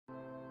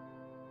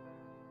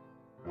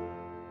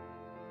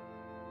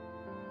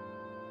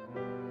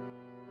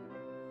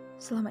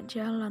Selamat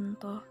jalan,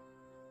 Toh.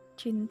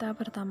 Cinta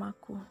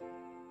pertamaku.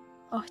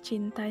 Oh,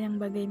 cinta yang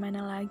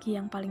bagaimana lagi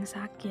yang paling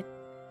sakit.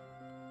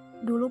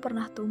 Dulu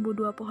pernah tumbuh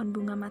 2 pohon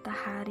bunga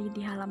matahari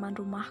di halaman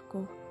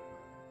rumahku.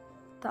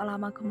 Tak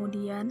lama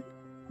kemudian,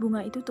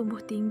 bunga itu tumbuh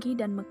tinggi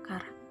dan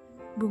mekar.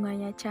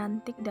 Bunganya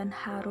cantik dan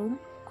harum,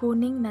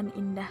 kuning dan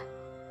indah.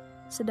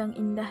 Sedang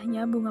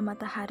indahnya bunga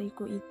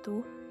matahariku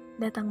itu,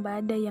 datang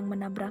badai yang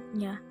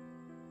menabraknya.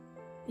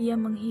 Ia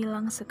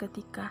menghilang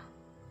seketika.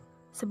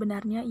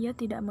 Sebenarnya ia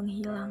tidak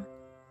menghilang.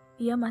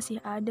 Ia masih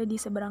ada di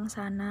seberang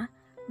sana,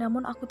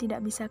 namun aku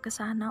tidak bisa ke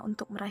sana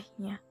untuk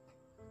meraihnya.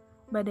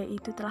 Badai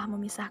itu telah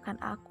memisahkan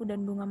aku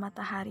dan bunga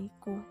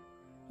matahariku,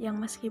 yang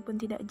meskipun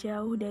tidak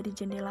jauh dari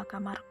jendela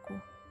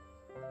kamarku.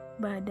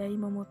 Badai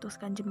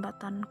memutuskan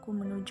jembatanku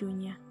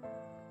menujunya.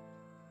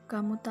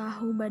 Kamu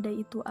tahu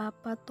badai itu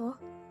apa, Toh?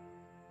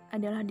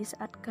 Adalah di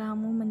saat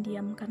kamu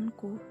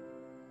mendiamkanku.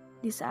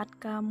 Di saat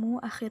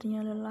kamu akhirnya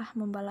lelah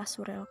membalas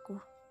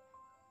surelku.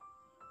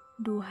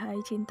 Duhai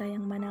cinta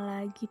yang mana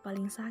lagi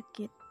paling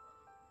sakit?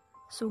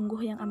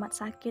 Sungguh yang amat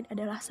sakit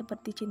adalah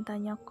seperti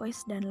cintanya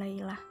Kois dan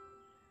Laila.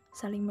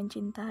 Saling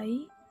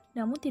mencintai,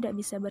 namun tidak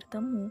bisa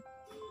bertemu.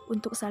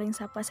 Untuk saling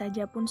sapa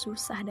saja pun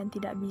susah dan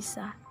tidak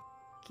bisa.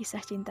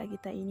 Kisah cinta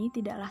kita ini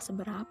tidaklah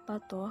seberapa,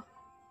 Toh.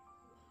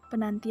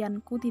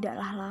 Penantianku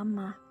tidaklah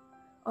lama.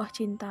 Oh,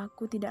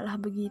 cintaku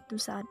tidaklah begitu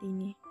saat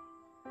ini.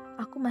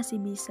 Aku masih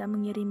bisa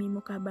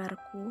mengirimimu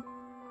kabarku,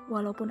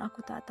 walaupun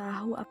aku tak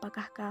tahu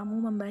apakah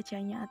kamu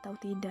membacanya atau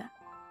tidak.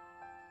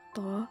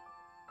 Toh,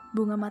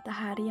 bunga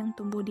matahari yang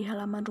tumbuh di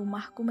halaman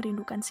rumahku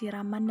merindukan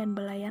siraman dan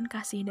belayan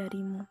kasih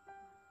darimu.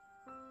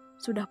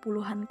 Sudah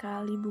puluhan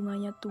kali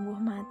bunganya tumbuh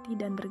mati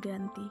dan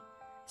berganti.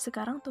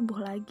 Sekarang tumbuh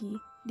lagi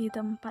di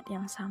tempat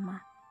yang sama.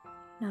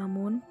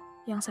 Namun,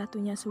 yang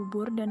satunya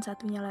subur dan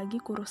satunya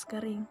lagi kurus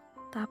kering,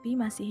 tapi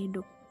masih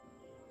hidup.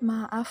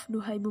 Maaf,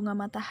 duhai bunga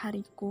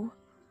matahariku.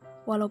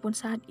 Walaupun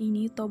saat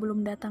ini Toh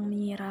belum datang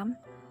menyiram,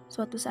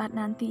 suatu saat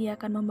nanti ia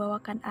akan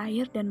membawakan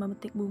air dan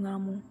memetik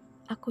bungamu.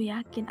 Aku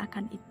yakin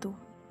akan itu.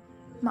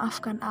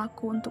 Maafkan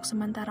aku untuk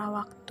sementara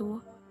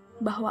waktu,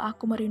 bahwa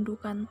aku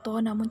merindukan Toh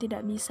namun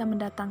tidak bisa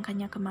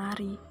mendatangkannya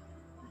kemari.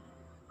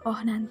 Oh,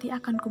 nanti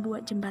akan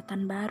kubuat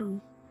jembatan baru.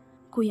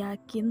 Ku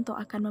yakin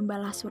Toh akan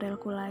membalas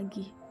surelku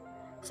lagi.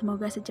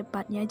 Semoga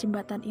secepatnya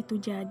jembatan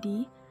itu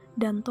jadi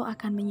dan Toh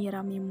akan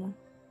menyiramimu.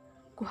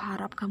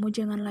 Kuharap kamu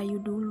jangan layu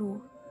dulu.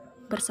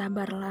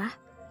 Bersabarlah,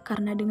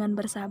 karena dengan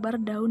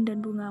bersabar daun dan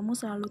bungamu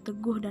selalu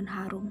teguh dan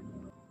harum.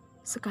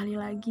 Sekali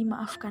lagi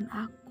maafkan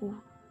aku.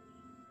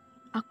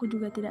 Aku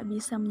juga tidak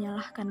bisa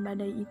menyalahkan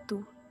badai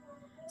itu,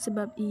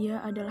 sebab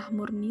ia adalah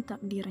murni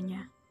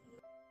takdirnya.